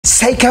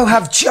Seiko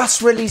have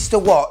just released a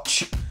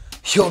watch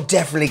you're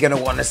definitely going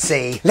to want to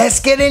see. Let's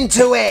get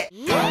into it!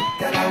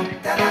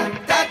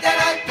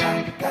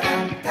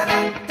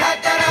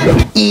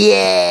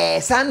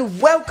 Yes,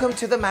 and welcome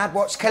to the Mad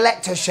Watch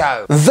Collector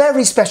Show.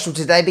 Very special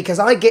today because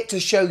I get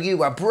to show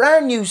you a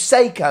brand new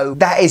Seiko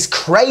that is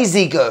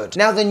crazy good.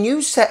 Now, the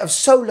new set of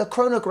solar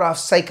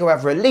chronographs Seiko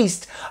have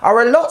released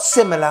are a lot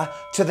similar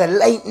to the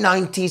late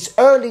 90s,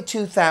 early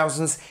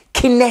 2000s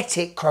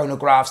kinetic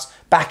chronographs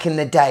back in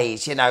the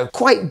days, you know,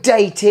 quite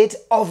dated,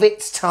 of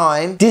its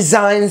time,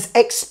 designs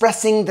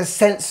expressing the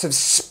sense of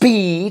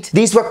speed.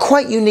 These were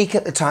quite unique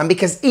at the time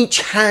because each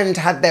hand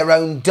had their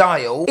own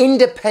dial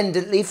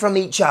independently from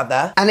each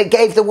other, and it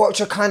gave the watch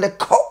a kind of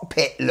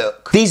cockpit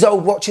look. These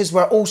old watches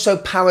were also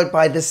powered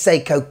by the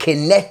Seiko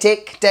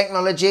kinetic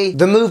technology.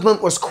 The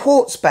movement was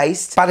quartz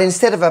based, but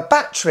instead of a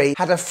battery,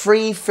 had a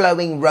free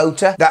flowing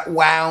rotor that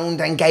wound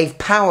and gave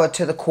power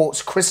to the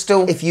quartz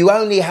crystal. If you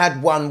only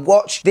had one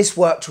watch, this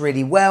worked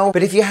really well,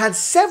 but if you had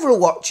several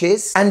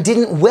watches and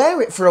didn't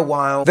wear it for a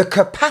while, the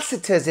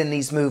capacitors in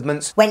these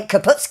movements went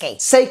kaputski.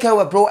 Seiko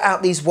have brought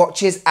out these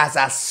watches as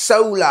a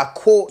solar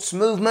quartz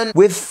movement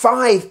with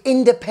 5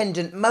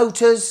 independent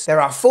motors. There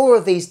are 4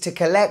 of these to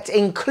collect,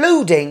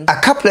 including a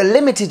couple of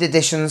limited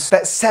editions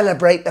that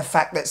celebrate the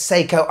fact that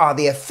Seiko are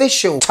the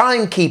official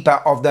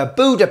timekeeper of the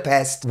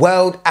Budapest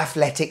World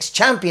Athletics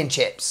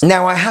Championships.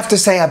 Now, I have to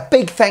say a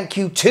big thank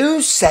you to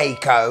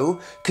Seiko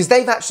because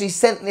they've actually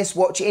sent this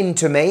watch in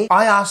to me.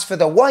 I asked for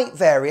the white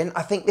variant.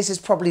 I think this is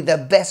probably the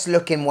best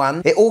looking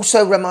one. It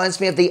also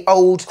reminds me of the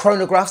old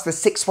chronographs, the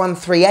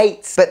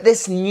 6138, but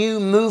this new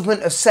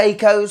movement of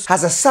Seiko's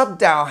has a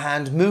sub-dial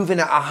hand moving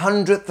at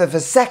 100th of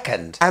a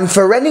second. And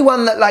for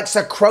anyone that likes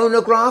a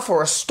chronograph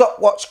or a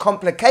stopwatch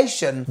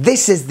complication,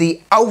 this is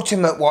the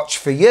ultimate watch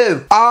for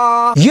you.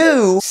 Are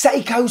you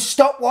Seiko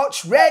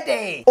stopwatch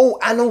ready? Oh,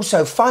 and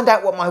also find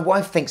out what my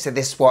wife thinks of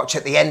this watch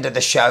at the end of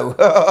the show.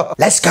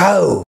 Let's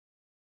go.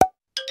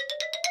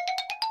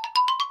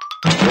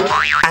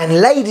 And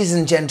ladies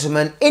and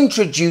gentlemen,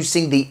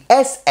 introducing the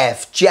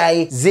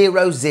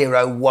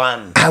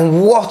SFJ001.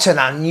 And what an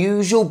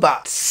unusual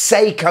but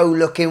Seiko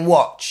looking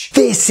watch.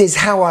 This is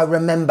how I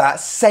remember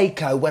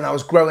Seiko when I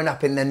was growing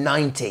up in the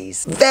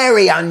 90s.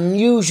 Very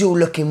unusual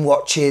looking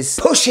watches,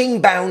 pushing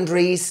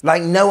boundaries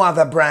like no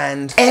other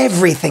brand.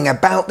 Everything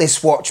about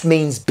this watch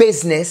means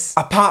business.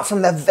 Apart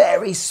from the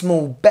very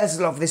small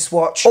bezel of this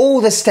watch, all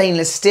the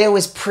stainless steel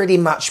is pretty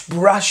much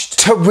brushed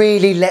to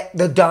really let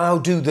the dial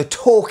do the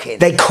talking.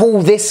 They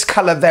call this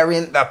colour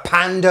variant the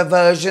panda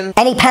version.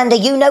 Any panda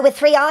you know with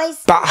 3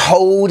 eyes? But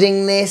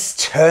holding this,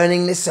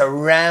 turning this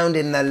around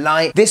in the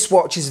light, this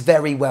watch is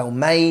very well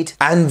made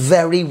and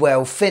very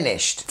well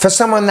finished. For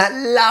someone that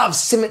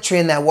loves symmetry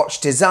in their watch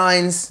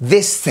designs,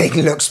 this thing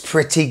looks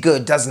pretty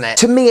good, doesn't it?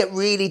 To me, it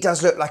really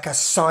does look like a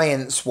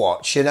science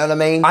watch, you know what I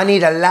mean? I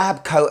need a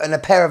lab coat and a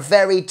pair of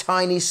very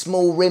tiny,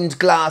 small rimmed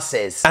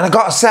glasses. And I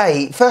gotta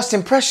say, first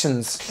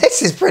impressions,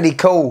 this is pretty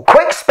cool.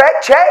 Quick spec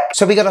check!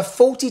 So we got a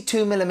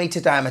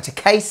 42mm diameter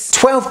case,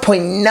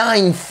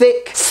 12.9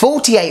 thick,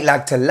 48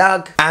 lug to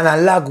lug, and a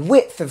lug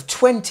width of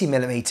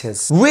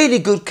 20mm. Really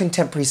good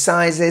contemporary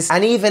sizes,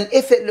 and even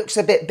if it looks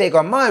a bit big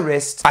on my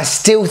wrist, I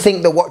still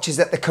think the watch is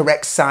at the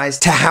correct size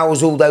to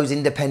house all those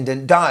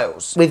independent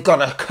dials. We've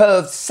got a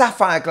curved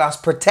sapphire glass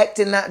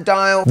protecting that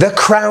dial. The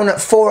crown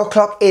at 4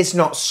 o'clock is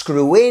not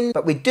screw in,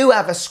 but we do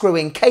have a screw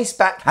in case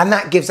back, and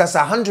that gives us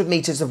 100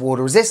 meters of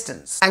water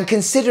resistance. And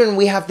considering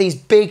we have these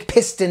big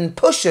piston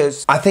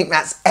pushers, I think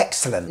that's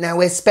excellent. Now,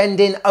 we're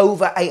spending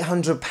over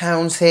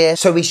 £800 here,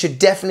 so we should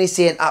definitely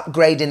see an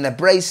upgrade in the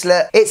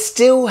bracelet. It's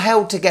still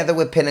held together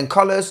with pin and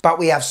collars, but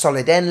we have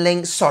solid end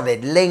links,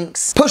 solid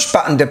links, push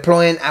button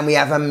deploying, and we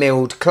have a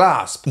milled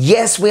clasp.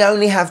 Yes, we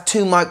only have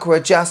 2 micro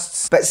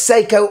adjusts, but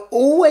Seiko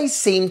always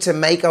seem to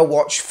make a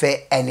watch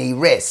fit any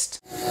wrist.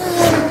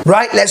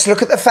 Right, let's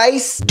look at the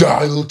face.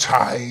 Dial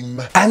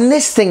time. And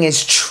this thing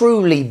is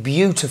truly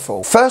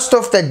beautiful. First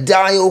off, the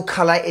dial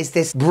colour is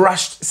this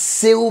brushed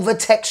silver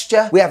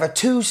texture. We have a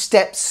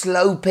 2-step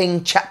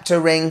sloping chapter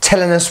ring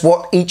telling us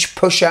what each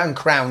pusher and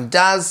crown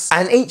does.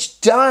 And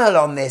each dial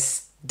on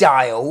this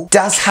dial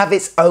does have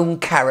its own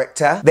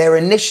character. They're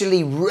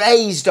initially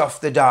raised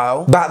off the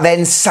dial, but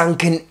then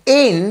sunken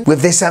in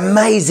with this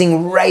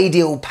amazing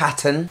radial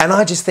pattern. And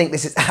I just think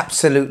this is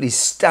absolutely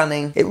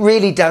stunning. It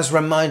really does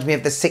remind me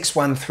of the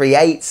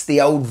 6138s,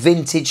 the old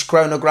vintage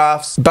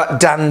chronographs,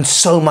 but done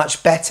so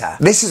much better.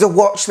 This is a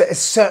watch that has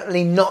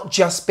certainly not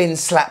just been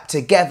slapped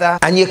together,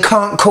 and you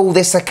can't call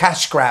this a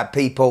cash grab,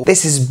 people.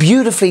 This is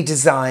beautifully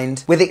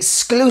designed with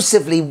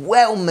exclusively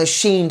well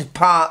machined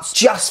parts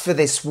just for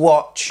this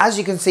watch. As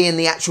you can see in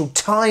the actual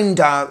time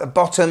dial at the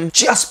bottom,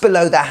 just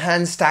below the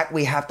hand stack,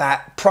 we have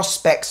that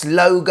Prospex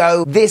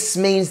logo. This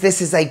means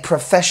this is a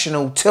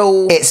professional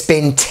tool. It's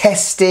been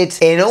tested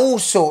in all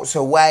sorts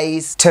of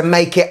ways to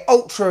make it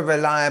ultra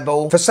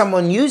reliable for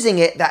someone using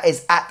it that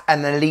is at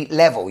an elite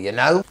level, you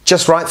know?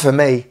 Just right for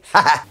me.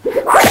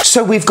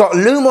 So we've got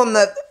loom on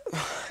the...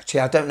 Actually,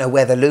 I don't know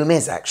where the loom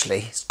is,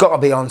 actually. It's got to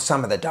be on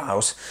some of the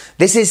dials.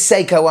 This is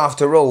Seiko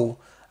after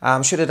all.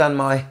 Should have done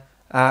my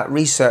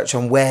research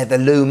on where the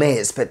loom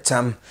is, but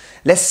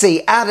let's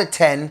see, out of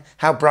 10,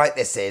 how bright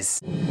this is.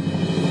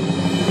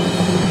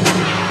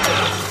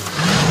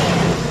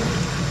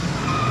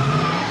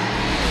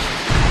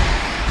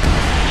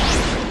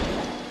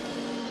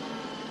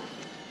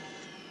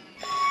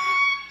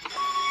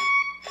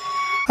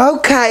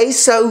 Okay,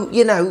 so,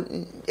 you know,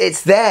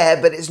 it's there,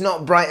 but it's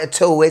not bright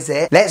at all, is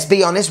it? Let's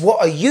be honest, what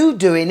are you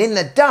doing in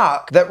the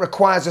dark that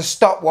requires a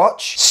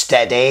stopwatch?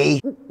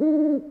 Steady.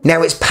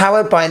 Now, it's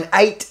powered by an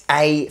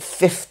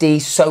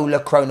 8A50 solar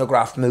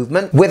chronograph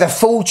movement. With a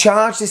full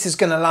charge, this is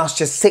going to last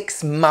you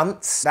 6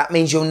 months. That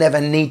means you'll never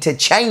need to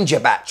change a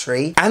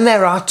battery. And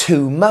there are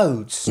 2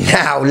 modes.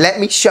 Now, let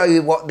me show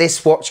you what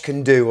this watch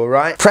can do, all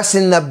right?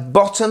 Pressing the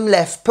bottom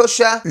left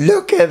pusher.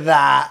 Look at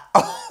that.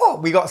 Oh,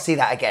 we got to see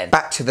that again.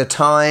 Back to the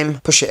time.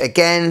 Push it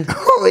again.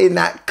 Oh, isn't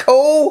that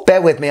cool?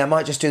 Bear with me, I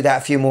might just do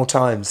that a few more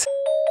times.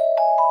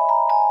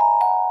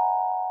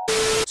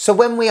 So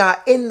when we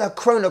are in the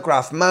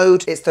chronograph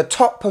mode, it's the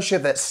top pusher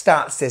that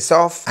starts this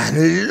off.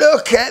 And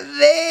look at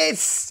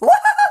this! Woohoo!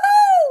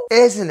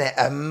 Isn't it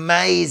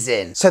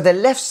amazing? So the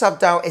left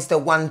subdial is the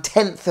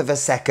 1/10 of a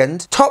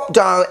second, top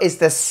dial is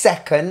the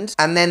second,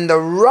 and then the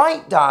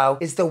right dial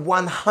is the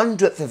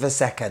 100th of a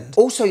second.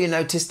 Also, you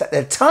notice that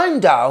the time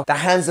dial, the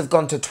hands have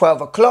gone to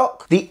 12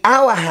 o'clock, the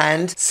hour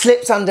hand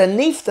slips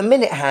underneath the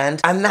minute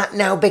hand, and that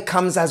now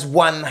becomes as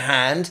one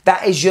hand.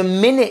 That is your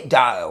minute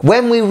dial.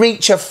 When we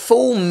reach a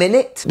full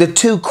minute, the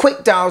 2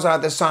 quick dials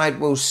either side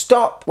will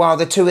stop, while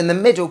the 2 in the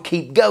middle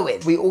keep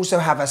going. We also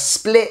have a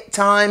split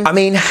time. I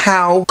mean,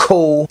 how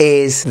cool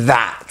is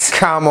that?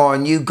 Come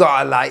on, you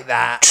gotta like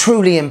that.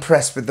 Truly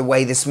impressed with the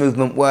way this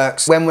movement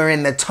works. When we're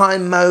in the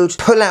time mode,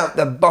 pull out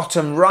the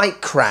bottom right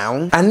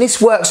crown, and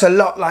this works a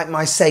lot like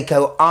my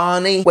Seiko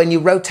Arnie. When you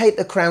rotate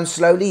the crown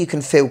slowly, you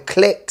can feel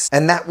clicks,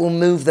 and that will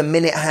move the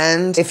minute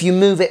hand. If you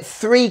move it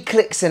 3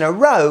 clicks in a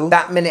row,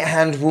 that minute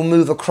hand will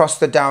move across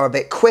the dial a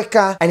bit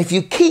quicker, and if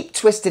you keep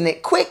twisting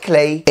it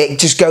quickly, it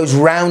just goes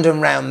round and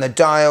round the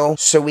dial,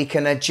 so we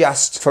can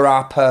adjust for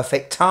our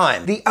perfect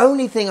time. The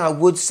only thing I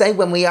would say,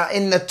 when we are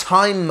in the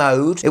time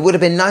mode, it would have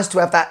been nice to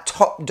have that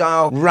top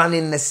dial run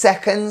in the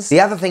seconds.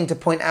 The other thing to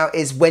point out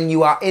is when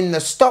you are in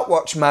the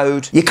stopwatch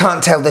mode, you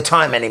can't tell the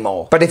time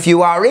anymore. But if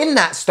you are in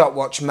that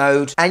stopwatch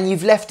mode and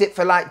you've left it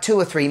for like 2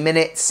 or 3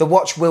 minutes, the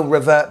watch will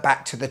revert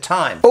back to the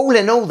time. All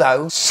in all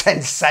though,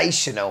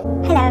 sensational.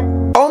 Hello.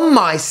 On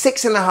my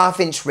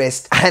 6.5-inch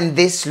wrist, and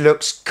this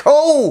looks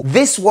cool.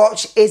 This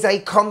watch is a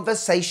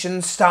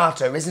conversation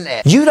starter, isn't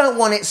it? You don't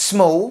want it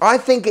small. I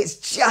think it's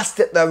just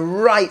at the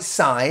right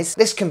size.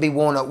 This can be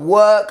worn at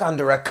work,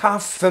 under a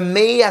cuff. For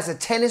me, as a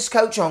tennis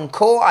coach on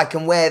court, I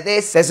can wear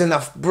this. There's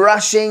enough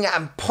brushing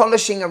and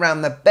polishing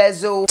around the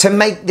bezel to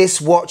make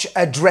this watch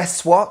a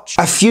dress watch.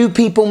 A few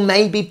people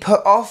may be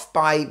put off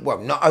by, well,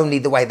 not only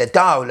the way the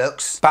dial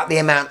looks, but the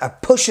amount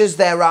of pushers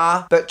there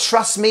are. But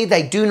trust me,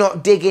 they do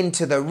not dig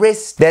into the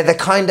wrist. They're the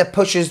kind of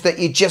pushers that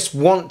you just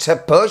want to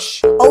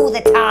push all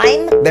the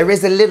time. There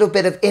is a little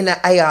bit of inner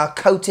AR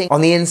coating on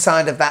the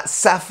inside of that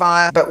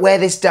sapphire, but where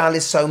this dial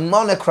is so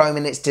monochrome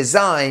in its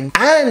design,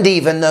 and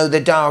even though the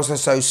dials are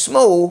so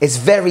small, it's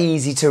very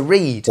easy to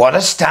read. What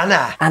a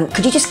stunner.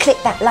 Could you just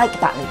click that like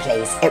button,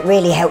 please? It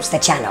really helps the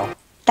channel.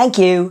 Thank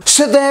you.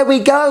 So there we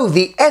go,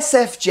 the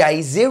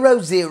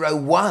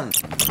SFJ001.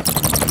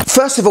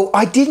 First of all,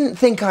 I didn't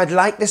think I'd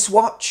like this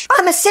watch.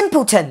 I'm a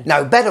simpleton.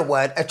 No, better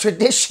word, a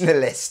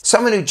traditionalist.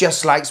 Someone who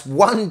just likes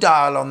one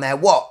dial on their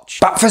watch.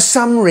 But for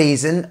some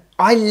reason,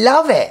 I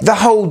love it. The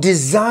whole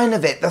design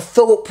of it, the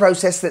thought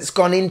process that's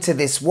gone into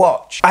this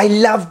watch. I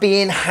love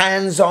being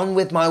hands-on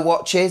with my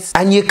watches,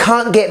 and you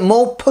can't get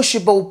more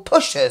pushable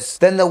pushers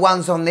than the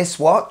ones on this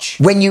watch.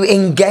 When you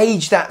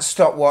engage that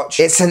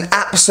stopwatch, it's an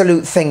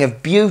absolute thing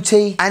of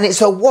beauty, and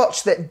it's a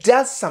watch that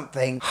does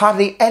something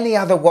hardly any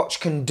other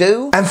watch can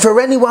do. And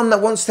for anyone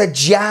that wants to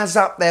jazz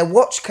up their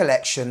watch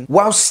collection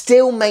while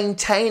still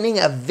maintaining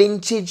a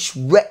vintage,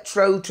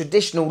 retro,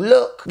 traditional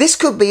look, this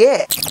could be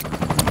it.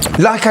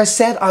 Like I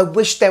said, I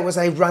wish there was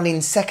a running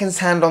seconds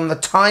hand on the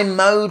time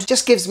mode.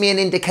 Just gives me an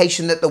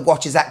indication that the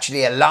watch is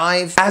actually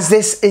alive. As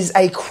this is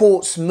a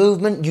quartz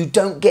movement, you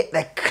don't get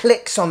the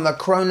clicks on the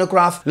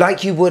chronograph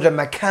like you would a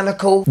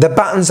mechanical. The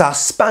buttons are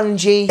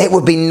spongy. It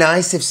would be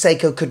nice if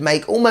Seiko could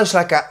make almost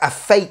like a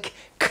fake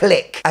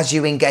click as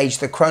you engage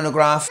the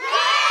chronograph.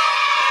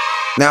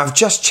 Now, I've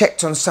just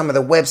checked on some of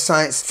the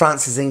websites,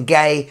 Francis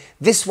Gaye.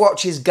 This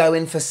watch is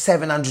going for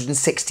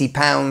 £760,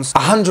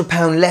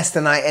 £100 less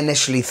than I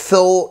initially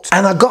thought.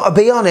 And I gotta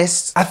be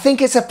honest, I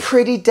think it's a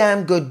pretty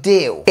damn good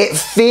deal. It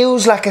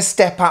feels like a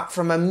step up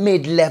from a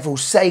mid-level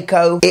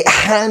Seiko. It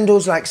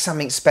handles like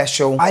something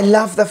special. I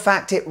love the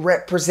fact it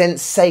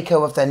represents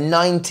Seiko of the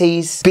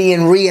 90s,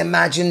 being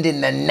reimagined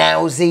in the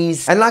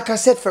nowsies. And like I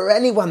said, for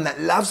anyone that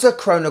loves a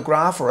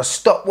chronograph or a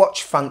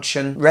stopwatch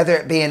function, whether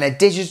it be in a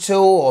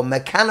digital or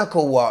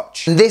mechanical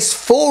watch, this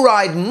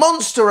full-ride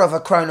monster of a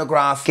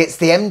chronograph gets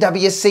the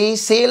MWC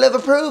seal of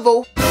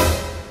approval.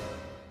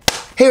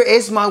 Here it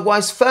is, my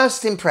wife's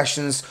first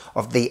impressions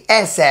of the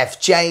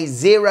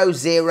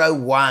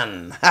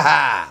SFJ001.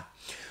 Haha.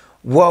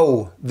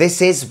 Whoa, this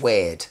is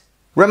weird.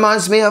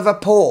 Reminds me of a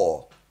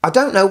paw. I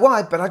don't know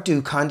why, but I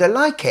do kind of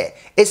like it.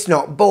 It's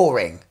not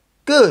boring.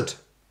 Good.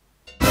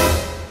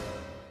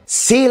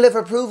 Seal of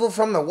approval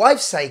from the wife,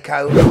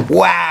 Seiko.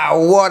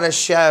 Wow, what a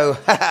show.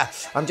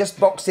 I'm just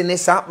boxing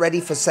this up,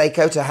 ready for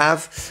Seiko to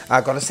have.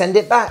 I've got to send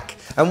it back.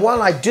 And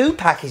while I do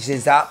package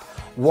this up,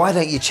 why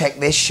don't you check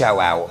this show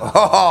out?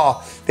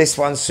 Oh, this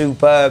one's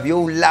superb.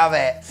 You'll love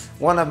it.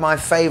 One of my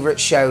favourite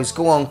shows.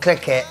 Go on,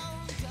 click it.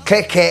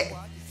 Click it.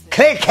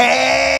 Click it!